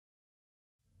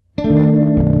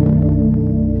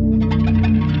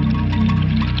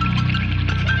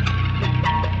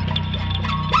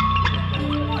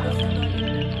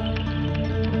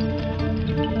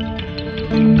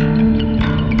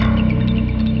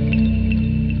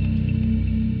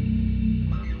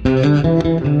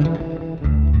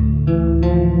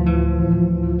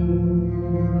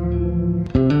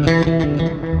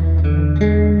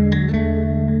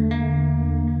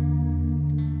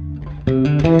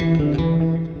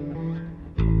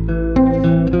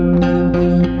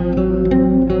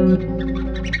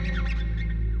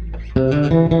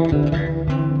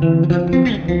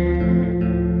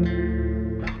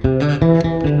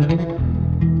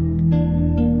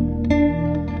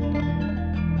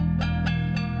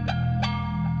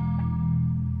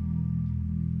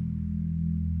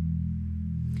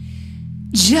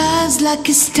Just like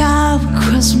a star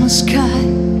across my sky,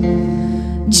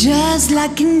 just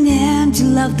like an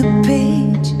angel of the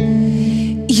page,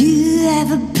 you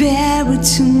ever buried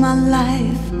to my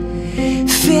life,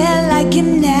 feel like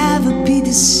you'll never be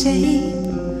the same.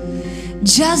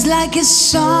 Just like a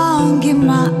song in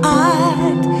my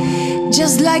heart,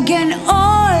 just like an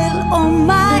oil on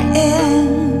my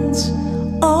hands.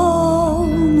 Oh,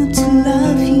 not to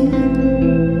love you.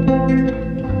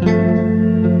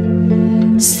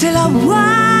 Still I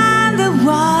wonder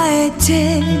why it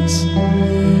is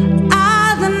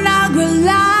I don't know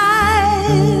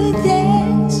like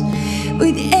this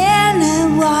with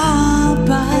anyone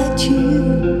but you.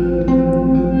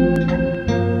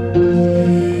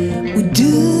 We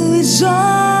do it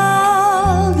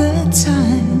all the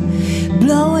time,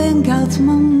 blowing out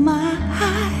my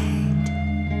mind.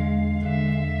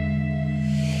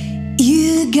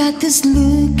 You got this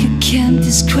look I can't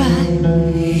describe.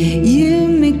 You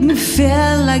make me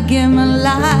feel like I'm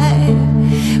alive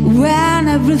when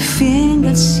everything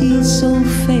I see is so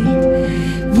fake.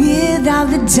 Without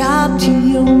a doubt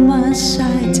you're on my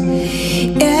side.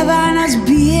 Even us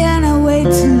being away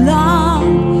too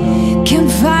long,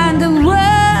 can't find the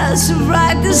words to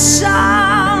write the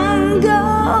song.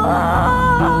 Oh,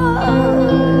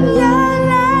 yeah,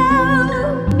 love.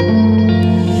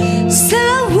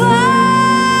 Still I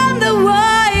wonder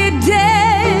why it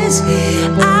is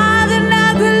I don't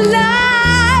ever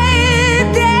like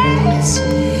this.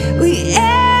 We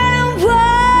ain't what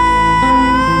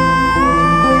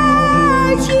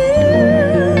you.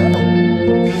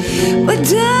 We do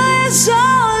this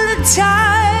all the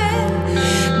time,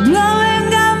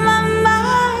 blowing up my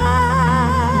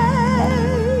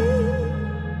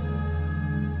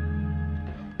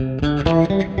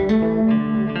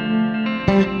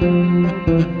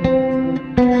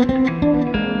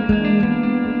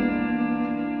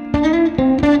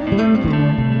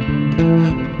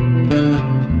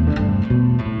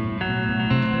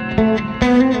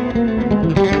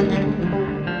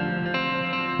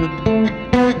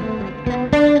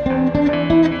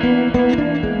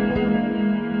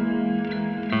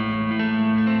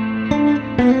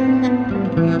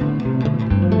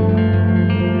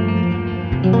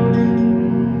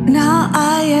Now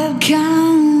I have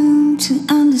come to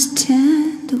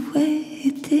understand the way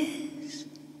it is.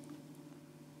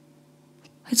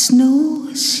 It's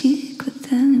no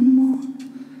secret anymore,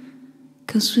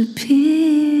 'cause we've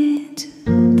been to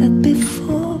that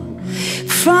before.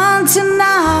 From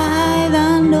tonight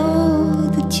I know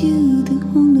that you're the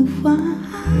only one.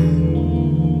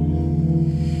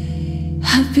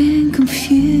 I've been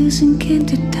confusing in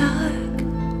the dark.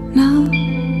 Now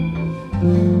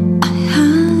I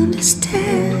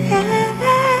understand.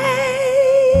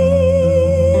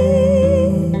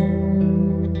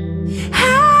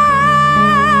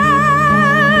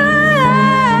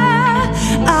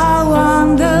 I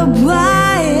wonder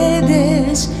why it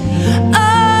is.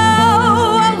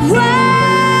 Oh, I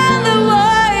wonder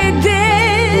why it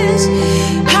is.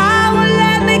 How will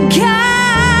let me go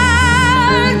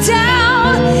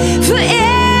down for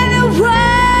anyone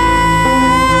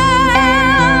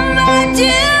but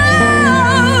you.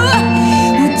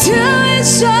 We do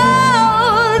it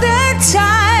all the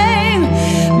time,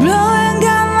 blowing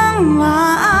up my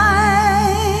mind.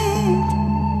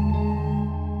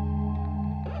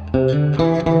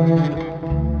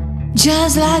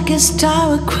 Just like a star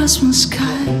across my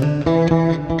sky,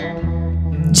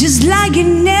 just like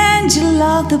an angel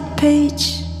of the page,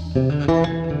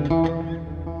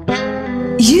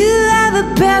 you ever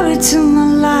buried to my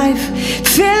life,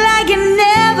 feel like you'll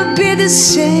never be the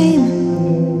same.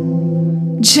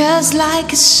 Just like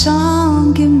a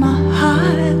song in my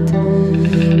heart,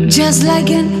 just like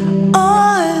an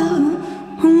oil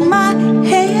on my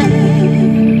head.